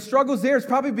 And if the struggle's there, it's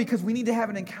probably because we need to have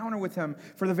an encounter with Him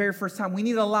for the very first time. We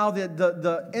need to allow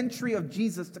the entry of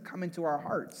Jesus to come into our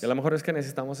hearts. Y a lo mejor es que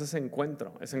necesitamos ese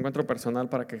encuentro personal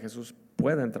para que Jesús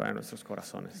pueda entrar en nuestros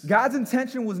corazones. God's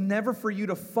intention was never for you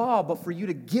to fall, but for you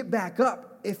to get back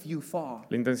up if you fall.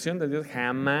 La intención de Dios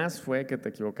jamás fue que te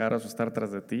equivocaras o estar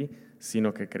tras de ti,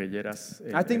 sino que creyeras.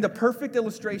 I think the perfect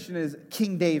illustration is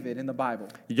King David in the Bible.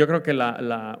 Y yo creo que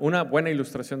una buena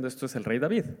ilustración de esto es el rey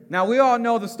David. Now, we all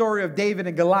know the story of David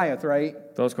and Goliath, right?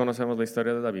 Todos conocemos la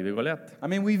historia de David y Goliat. I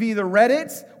mean, we've either read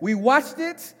it, we watched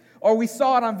it, or we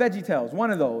saw it on VeggieTales,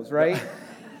 one of those, right?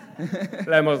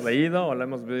 La hemos leído o la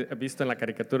hemos visto en la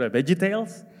caricatura de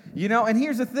VeggieTales. You know, and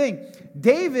here's the thing.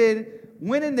 David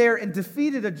went in there and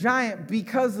defeated a giant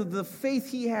because of the faith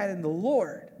he had in the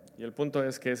Lord. Y el punto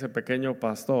es que ese pequeño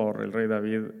pastor, el rey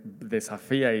David,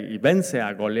 desafía y vence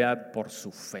a Goliat por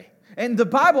su fe. And the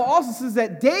Bible also says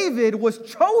that David was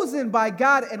chosen by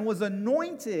God and was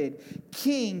anointed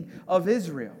king of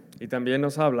Israel. Y también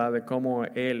nos habla de cómo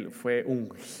él fue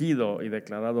ungido y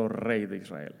declarado rey de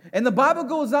Israel. And the Bible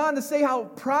goes on to say how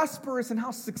prosperous and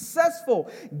how successful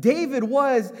David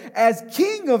was as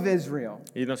king of Israel.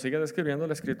 Y nos sigue describiendo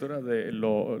la escritura de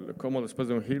cómo después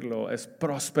de ungirlo es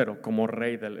próspero como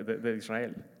rey de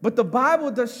Israel. But the Bible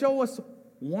does show us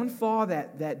one flaw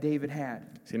that David had.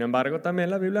 Sin embargo, también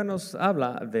la Biblia nos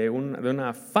habla de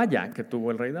una falla que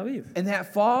tuvo el rey David. And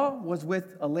that flaw was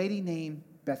with a lady named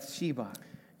Bathsheba.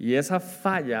 Y esa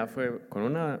falla fue con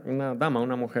una dama,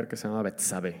 una mujer que se llama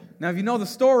Betsabé. Now, if you know the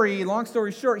story, long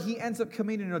story short, he ends up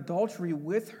committing adultery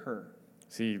with her.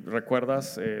 Si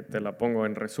recuerdas, te la pongo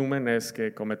en resumen, es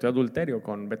que cometió adulterio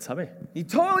con Betsabé. He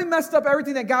totally messed up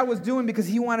everything that God was doing because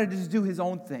he wanted to just do his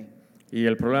own thing. Y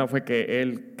el problema fue que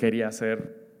él quería hacer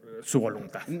su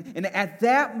voluntad. And at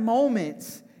that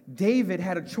moment, David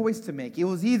had a choice to make. It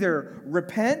was either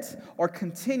repent or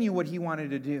continue what he wanted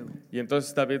to do. Y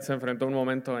entonces David se enfrentó a un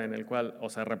momento en el cual o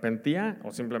se arrepentía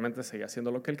o simplemente seguía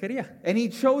haciendo lo que él quería. And he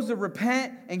chose to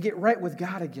repent and get right with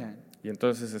God again. Y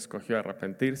entonces escogió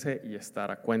arrepentirse y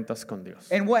estar a cuentas con Dios.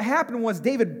 And what happened was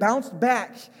David bounced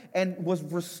back and was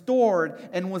restored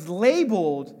and was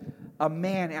labeled a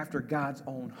man after God's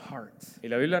own heart. Y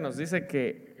la Biblia nos dice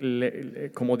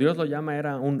que, como Dios lo llama,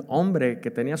 era un hombre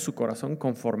que tenía su corazón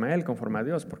conforme a él, conforme a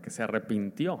Dios, porque se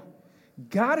arrepintió.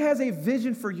 God has a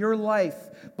vision for your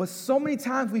life, but so many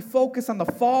times we focus on the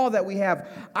fall that we have.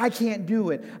 I can't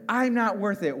do it. I'm not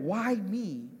worth it. Why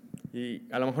me? Y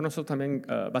a lo mejor nosotros también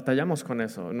batallamos con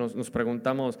eso. Nos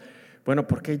preguntamos, bueno,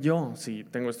 ¿por qué yo? Si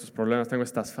tengo estos problemas, tengo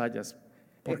estas fallas,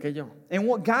 ¿por qué yo? And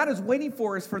what God is waiting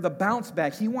for is for the bounce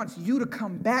back. He wants you to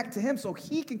come back to Him so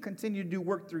He can continue to do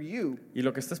work through you. Y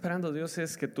lo que está esperando Dios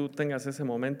es que tú tengas ese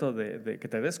momento de que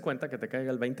te des cuenta, que te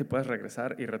caiga el 20 y puedas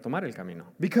regresar y retomar el camino.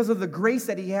 Because of the grace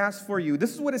that He has for you.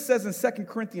 This is what it says in 2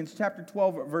 Corinthians chapter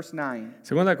 12, verse 9.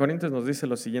 Segunda de Corintios nos dice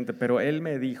lo siguiente, pero Él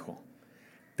me dijo,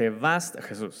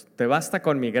 Jesús, te basta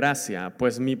con mi gracia,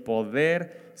 pues mi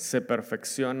poder se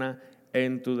perfecciona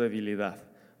en tu debilidad.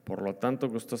 Por lo tanto,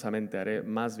 gustosamente haré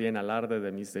más bien alarde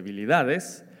de mis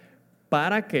debilidades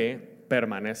para que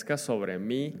permanezca sobre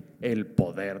mí el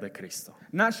poder de Cristo.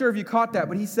 Not sure if you caught that,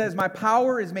 but he says, my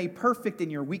power is made perfect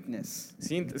in your weakness.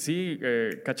 ¿Sí,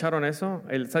 cacharon eso?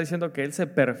 Él está diciendo que Él se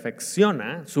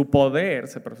perfecciona, su poder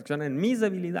se perfecciona en mis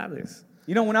debilidades.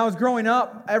 You know, when I was growing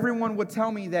up, everyone would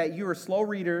tell me that you're a slow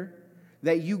reader,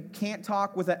 that you can't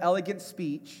talk with an elegant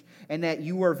speech, and that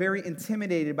you are very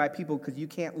intimidated by people because you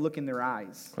can't look in their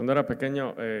eyes. Cuando era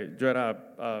pequeño, yo era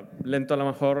lento a lo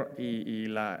mejor y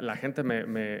la gente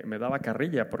me daba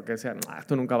carrilla porque decían,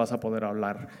 tú nunca vas a poder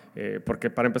hablar,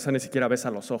 porque para empezar ni siquiera ves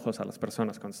a los ojos a las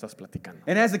personas cuando estás platicando.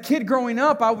 And as a kid growing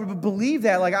up, I would believe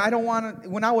that. Like, I don't want to,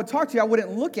 when I would talk to you, I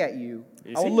wouldn't look at you.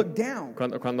 Y I would sí, look down.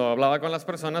 Cuando hablaba con las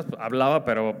personas, hablaba,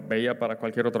 pero veía para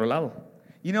cualquier otro lado.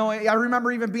 You know, I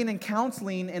remember even being in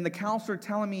counseling and the counselor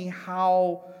telling me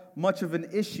how much of an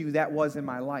issue that was in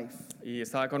my life. Y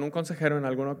estaba con un consejero en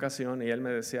alguna ocasión y él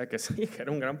me decía que sí, que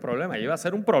era un gran problema, iba a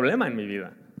ser un problema en mi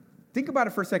vida. Think about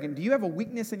it for a second. Do you have a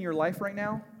weakness in your life right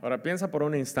now? Ahora piensa por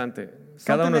un instante,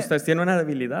 cada uno de ustedes tiene una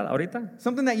debilidad ahorita.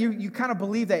 Something that you kind of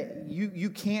believe that you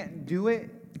can't do it?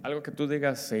 Algo que tú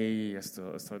digas, sí,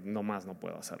 esto no más no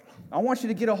puedo hacerlo. I want you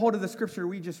to get a hold of the scripture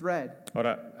we just read.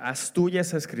 Ahora, haz tuya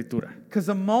esa escritura. Because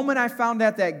the moment I found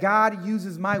out that God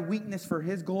uses my weakness for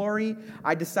His glory,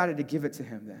 I decided to give it to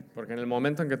Him then. Porque en el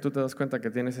momento en que tú te das cuenta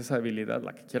que tienes esa debilidad,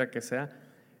 la que quiera que sea,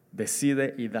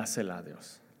 decide y dásela a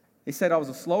Dios. They said I was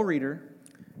a slow reader,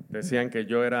 Decían que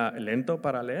yo era lento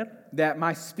para leer, that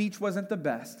my speech wasn't the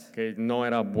best, que no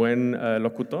era buen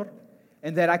locutor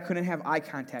and that I couldn't have eye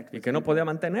contact y with que no people. podía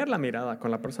mantener la mirada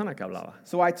con la persona que hablaba.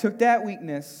 So I took that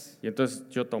weakness, Y entonces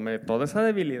yo tomé toda esa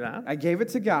debilidad, I gave it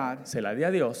to God. se la di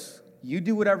a Dios You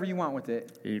do whatever you want with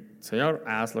it. y, Señor,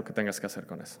 haz lo que tengas que hacer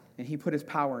con eso. And He put His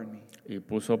power in me. Y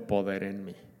puso poder en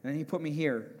mí. And then He put me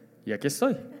here. Y aquí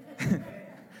estoy.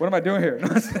 What am I doing here?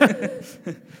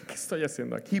 ¿Qué estoy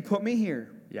haciendo aquí? He put me here.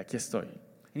 Y aquí estoy.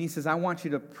 And He says, I want you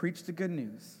to preach the good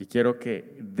news. Y quiero que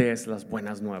des las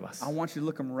buenas nuevas. I want you to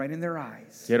look them right in their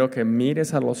eyes. Quiero que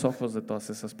mires a los ojos de todas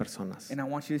esas personas. And I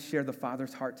want you to share the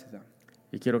Father's heart to them.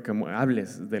 Y quiero que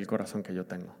hables del corazón que yo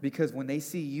tengo. Because when they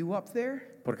see you up there,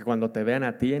 Porque cuando te vean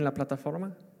a ti en la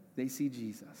plataforma, they see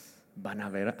Jesus. van a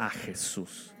ver a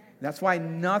Jesús. That's why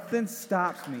nothing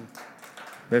stops me.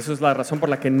 Esa es la razón por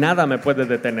la que nada me puede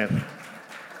detener.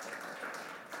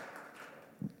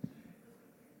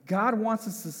 God wants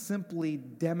us to simply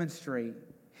demonstrate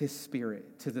His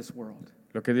Spirit to this world.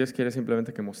 Lo que Dios quiere es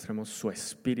simplemente que mostremos su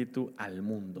espíritu al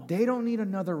mundo. They don't need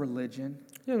another religion.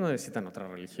 Ellos no necesitan otra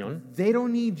religión. They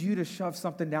don't need you to shove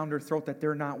something down their throat that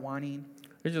they're not wanting.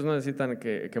 Ellos no necesitan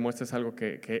que muestres algo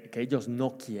que ellos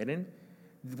no quieren.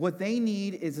 What they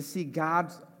need is to see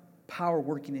God's power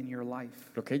working in your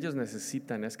life. Lo que ellos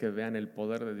necesitan es que vean el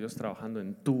poder de Dios trabajando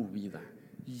en tu vida.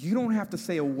 You don't have to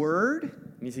say a word,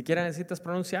 Ni siquiera necesitas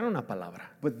pronunciar una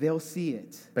palabra, but they'll see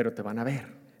it. pero te van a ver.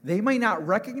 They may not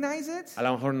recognize it, A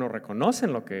lo mejor no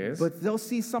reconocen lo que es, but they'll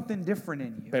see something different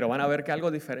in you. pero van a ver que algo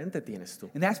diferente tienes tú,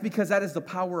 And that's because that is the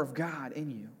power of God in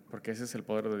you. porque ese es el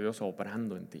poder de Dios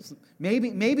obrando en ti.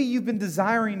 Maybe you've been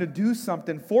desiring to do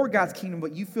something for God's kingdom,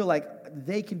 but you feel like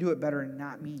they can do it better and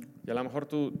not me. Y a lo mejor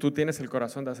tú tienes el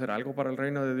corazón de hacer algo para el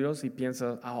reino de Dios y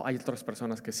piensas, hay otras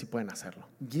personas que sí pueden hacerlo.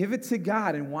 Give it to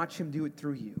God and watch Him do it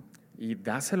through you. Y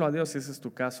dáselo a Dios si ese es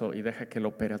tu caso y deja que Él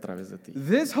opere a través de ti.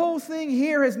 This whole thing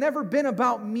here has never been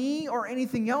about me or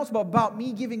anything else, but about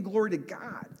me giving glory to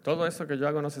God. Todo esto que yo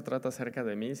hago no se trata acerca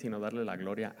de mí, sino darle la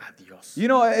gloria a Dios. You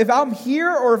know, if I'm here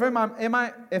or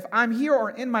if I'm here or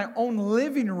in my own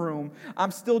living room, I'm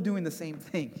still doing the same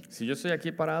thing. Si yo estoy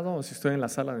aquí parado o si estoy en la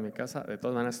sala de mi casa, de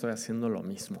todas maneras estoy haciendo lo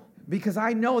mismo. Because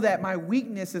I know that my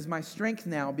weakness is my strength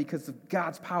now because of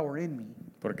God's power in me.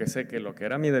 Porque sé que lo que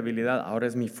era mi debilidad ahora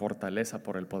es mi fortaleza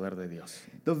por el poder de Dios.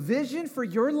 The vision for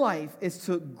your life is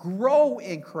to grow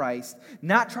in Christ,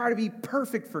 not try to be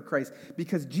perfect for Christ,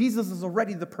 because Jesus is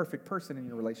already the perfect person in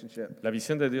your relationship. La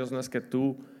visión de Dios no es que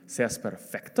tú seas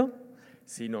perfecto,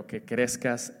 sino que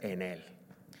crezcas en Él.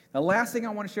 The last thing I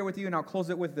want to share with you, and I'll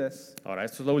close it with this, Ahora,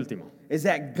 esto es lo último. is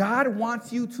that God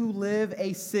wants you to live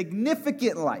a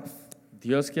significant life.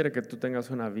 Dios quiere que tú tengas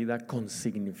una vida con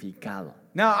significado.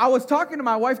 Now, I was talking to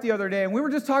my wife the other day, and we were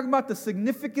just talking about the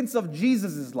significance of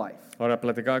Jesus' life. Ahora,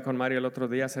 platicaba con Mario el otro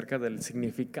día acerca del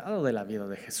significado de la vida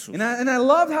de Jesús. And I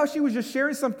loved how she was just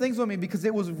sharing some things with me because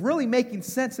it was really making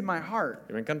sense in my heart.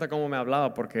 Y me encanta cómo me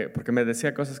hablaba porque me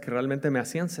decía cosas que realmente me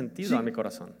hacían sentido a mi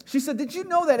corazón. She said, did you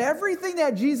know that everything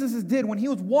that Jesus did when He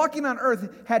was walking on earth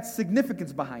had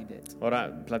significance behind it?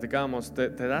 Ahora, platicábamos, ¿te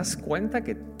das cuenta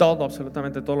que todo,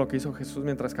 absolutamente todo lo que hizo Jesús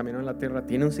mientras caminó en la tierra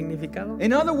tiene un significado?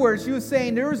 In other words, she was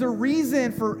saying there was a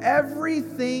reason for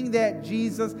everything that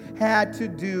Jesus had to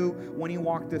do when He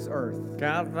walked this earth.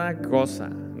 Cada cosa,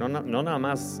 no nada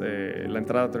más la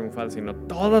entrada triunfal, sino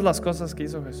todas las cosas que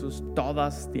hizo Jesús,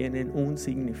 todas tienen un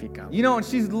significado. You know, and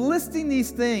she's listing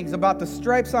these things about the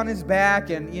stripes on His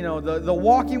back and, you know, the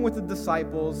walking with the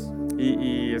disciples.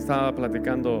 Y estaba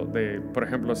platicando de, por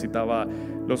ejemplo, citaba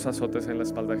los azotes en la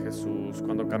espalda de Jesús,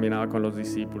 cuando caminaba con los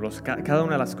discípulos, cada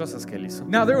una de las cosas que Él hizo.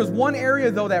 Now, there was one area,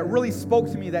 though, that really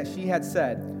spoke to me that she had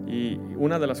said. Y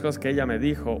una de las cosas que ella me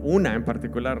dijo, una en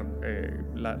particular,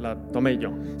 la tomé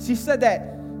yo. She said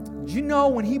that, you know,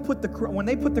 when they put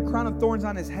the crown of thorns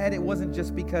on His head, it wasn't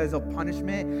just because of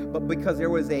punishment, but because there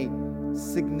was a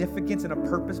significance and a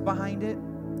purpose behind it.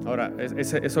 Ahora,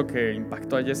 eso que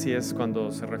impactó a Jesse es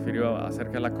cuando se refirió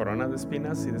acerca de la corona de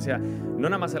espinas y decía, no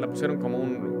nada más se la pusieron como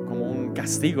un un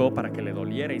castigo para que le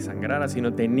doliera y sangrara,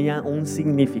 sino tenía un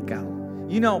significado.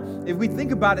 You know, if we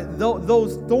think about it,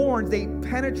 those thorns, they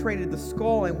penetrated the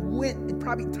skull and went and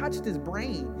probably touched his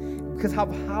brain because of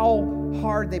how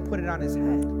hard they put it on his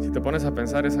head. Si te pones a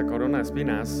pensar, esa corona de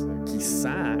espinas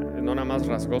quizá no nada más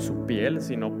rasgó su piel,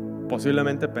 sino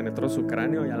posiblemente penetró su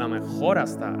cráneo y a lo mejor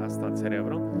hasta el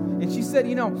cerebro. And she said,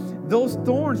 you know, those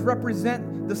thorns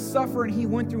represent the suffering he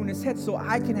went through in his head so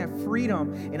I can have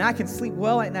freedom and I can sleep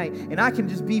well at night and I can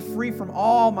just be free from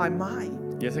all my mind.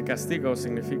 Y ese castigo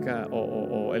significa,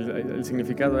 el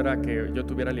significado era que yo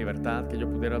tuviera libertad, que yo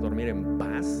pudiera dormir en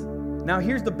paz. Now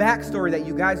here's the backstory that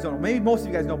you guys don't know. Maybe most of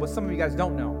you guys know, but some of you guys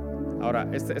don't know. Ahora,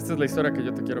 esta es la historia que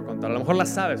yo te quiero contar. A lo mejor la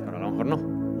sabes, pero a lo mejor no.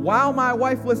 While my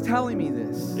wife was telling me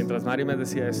this, Mientras Mari me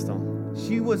decía esto,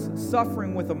 she was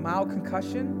suffering with a mild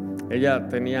concussion ella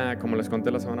tenía, como les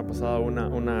conté la semana pasada,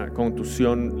 una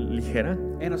contusión ligera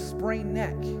and a sprained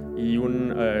neck. y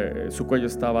su cuello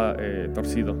estaba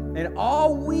torcido. And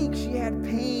all week she had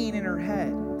pain in her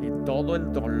head. Y todo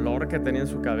el dolor que tenía en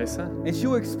su cabeza, And she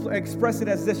would express it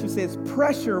as this. She would say, it's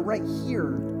pressure right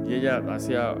here. y ella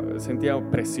sentía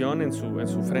presión en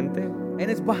su frente, And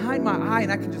it's behind my eye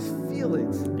and I can just feel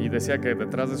it. y decía que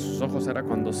detrás de sus ojos era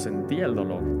cuando sentía el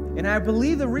dolor. And I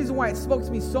believe the reason why it spoke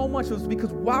to me so much was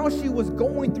because while she was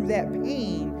going through that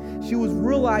pain, she was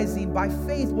realizing by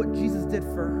faith what Jesus did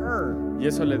for her. Y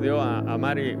eso le dio a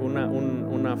Mari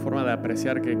una forma de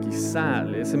apreciar que quizá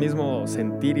ese mismo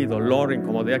sentir y dolor,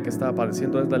 incomodidad que estaba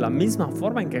padeciendo es de la misma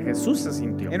forma en que Jesús se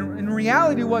sintió. And in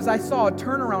reality was I saw a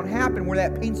turnaround happen where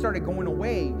that pain started going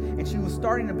away and she was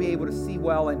starting to be able to see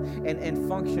well and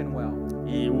function well.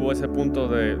 Y hubo ese punto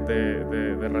de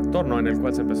retorno en el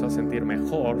cual se empezó a sentir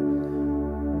mejor.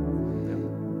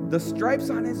 The stripes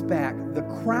on his back, the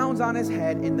crowns on his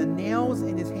head, and the nails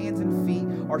in his hands and feet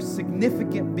are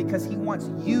significant because he wants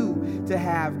you to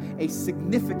have a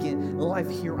significant life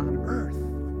here on earth.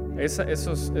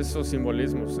 Esos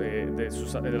simbolismos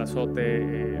del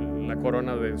azote, la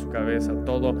corona de su cabeza,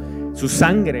 todo, su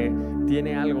sangre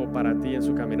tiene algo para ti en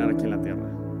su caminar aquí en la tierra.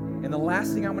 And the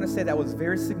last thing I'm going to say that was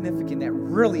very significant, that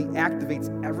really activates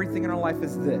everything in our life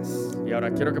is this. Y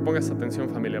ahora quiero que pongas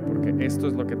atención, familia, porque esto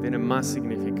es lo que tiene más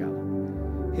significado.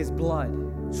 His blood.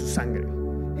 Su sangre.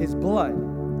 His blood.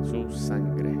 Su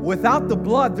sangre. Without the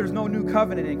blood, there's no new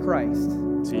covenant in Christ.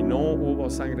 Si no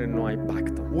hubo sangre, no hay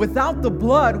pacto. Without the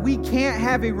blood, we can't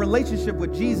have a relationship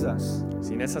with Jesus.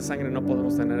 Sin esa sangre no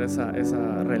podemos tener esa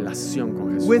relación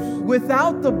con Jesús.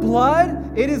 Without the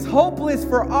blood, it is hopeless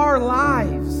for our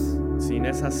lives. Sin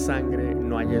esa sangre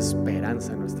no hay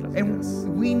esperanza en nuestras vidas.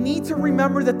 And we need to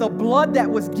remember that the blood that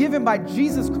was given by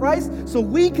Jesus Christ, so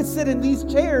we could sit in these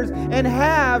chairs and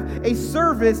have a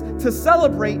service to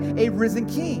celebrate a risen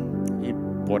King. Y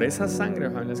por esa sangre,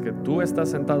 familia, es que tú estás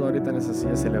sentado ahorita en esa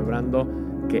silla celebrando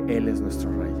que Él es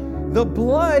nuestro Rey. The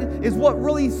blood is what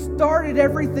really started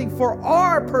everything for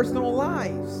our personal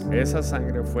lives. Esa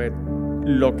sangre fue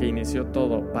lo que inició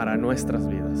todo para nuestras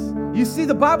vidas. You see,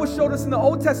 the Bible showed us in the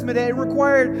Old Testament that it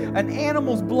required an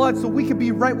animal's blood so we could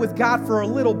be right with God for a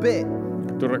little bit.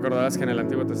 Tú recordarás que en el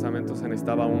Antiguo Testamento se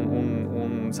necesitaba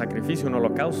un sacrificio, un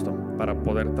holocausto, para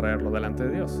poder traerlo delante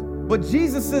de Dios. But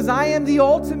Jesus says, I am the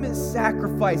ultimate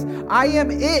sacrifice. I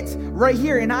am it right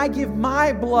here, and I give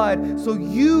my blood so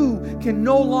you can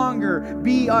no longer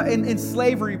be in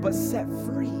slavery, but set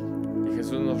free. Y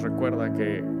Jesús nos recuerda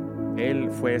que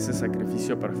Él fue ese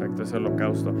sacrificio perfecto, ese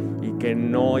holocausto, y que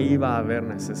no iba a haber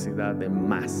necesidad de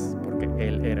más, porque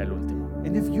Él era el último.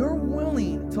 And if you're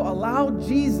willing to allow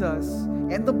Jesus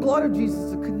and the blood of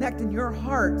Jesus to connect in your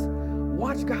heart,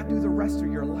 watch God do the rest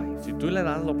of your life. Si tú le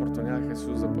das la oportunidad a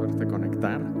Jesús de poderte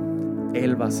conectar,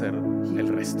 Él va a hacer el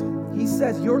resto. He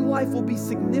says your life will be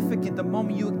significant the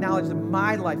moment you acknowledge that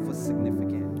my life was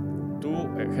significant.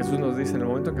 Jesús nos dice, en el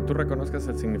momento en que tú reconozcas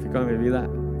el significado de mi vida,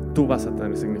 tú vas a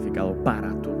tener significado para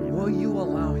tu vida. Will you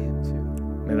allow him to?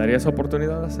 ¿Me darías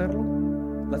oportunidad de hacerlo?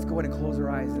 Let's go ahead and close our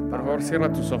eyes and Por bow favor, our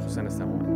cierra tus ojos en este momento.